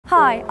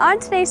Hi, I'm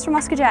Denise from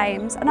Oscar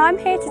James and I'm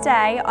here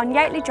today on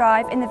Yateley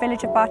Drive in the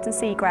village of Barton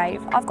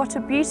Seagrave. I've got a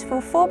beautiful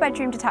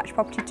 4-bedroom detached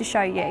property to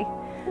show you.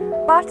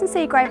 Barton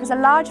Seagrave is a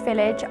large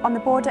village on the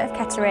border of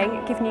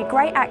Kettering, giving you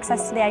great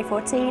access to the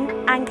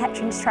A14 and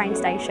Kettering's train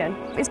station.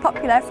 It's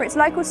popular for its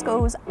local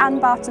schools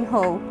and Barton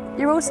Hall.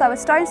 You're also a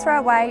stone's throw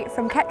away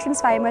from Kettering's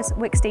famous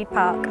Wicksteed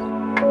Park.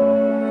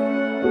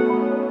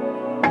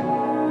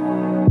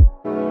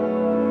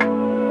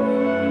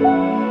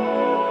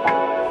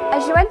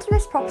 As you enter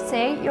this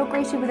property, you're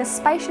greeted with a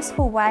spacious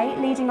hallway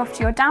leading off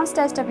to your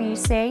downstairs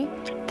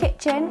WC,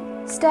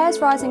 kitchen, stairs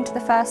rising to the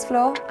first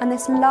floor, and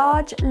this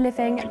large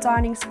living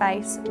dining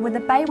space with a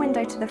bay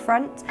window to the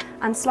front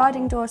and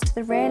sliding doors to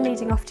the rear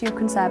leading off to your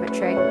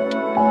conservatory.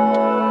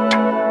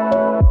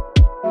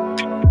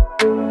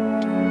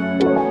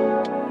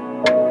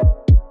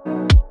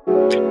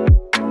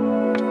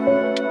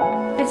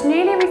 This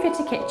newly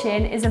refitted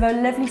kitchen is of a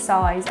lovely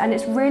size and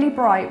it's really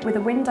bright with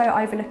a window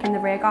overlooking the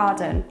rear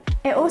garden.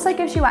 It also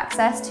gives you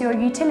access to your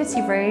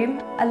utility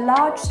room, a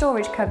large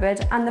storage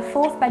cupboard and the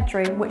 4th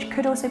bedroom, which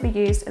could also be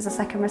used as a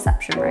second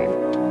reception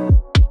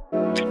room.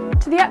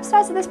 To the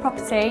upstairs of this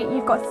property,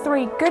 you've got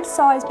 3 good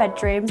sized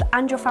bedrooms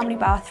and your family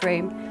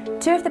bathroom.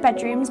 2 of the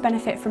bedrooms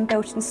benefit from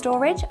built-in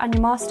storage and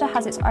your master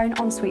has its own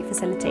ensuite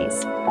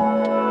facilities.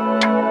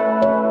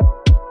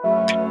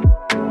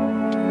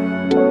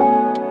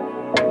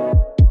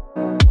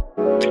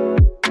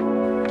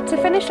 To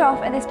finish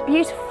off at this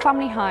beautiful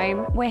family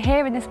home, we're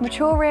here in this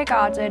mature rear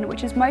garden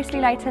which is mostly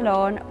later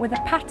lawn with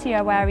a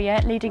patio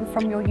area leading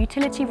from your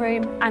utility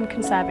room and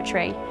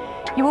conservatory.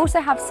 You also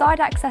have side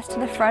access to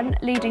the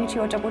front leading to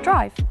your double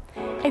drive.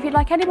 If you'd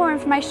like any more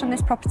information on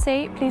this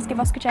property, please give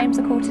Oscar James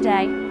a call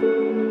today.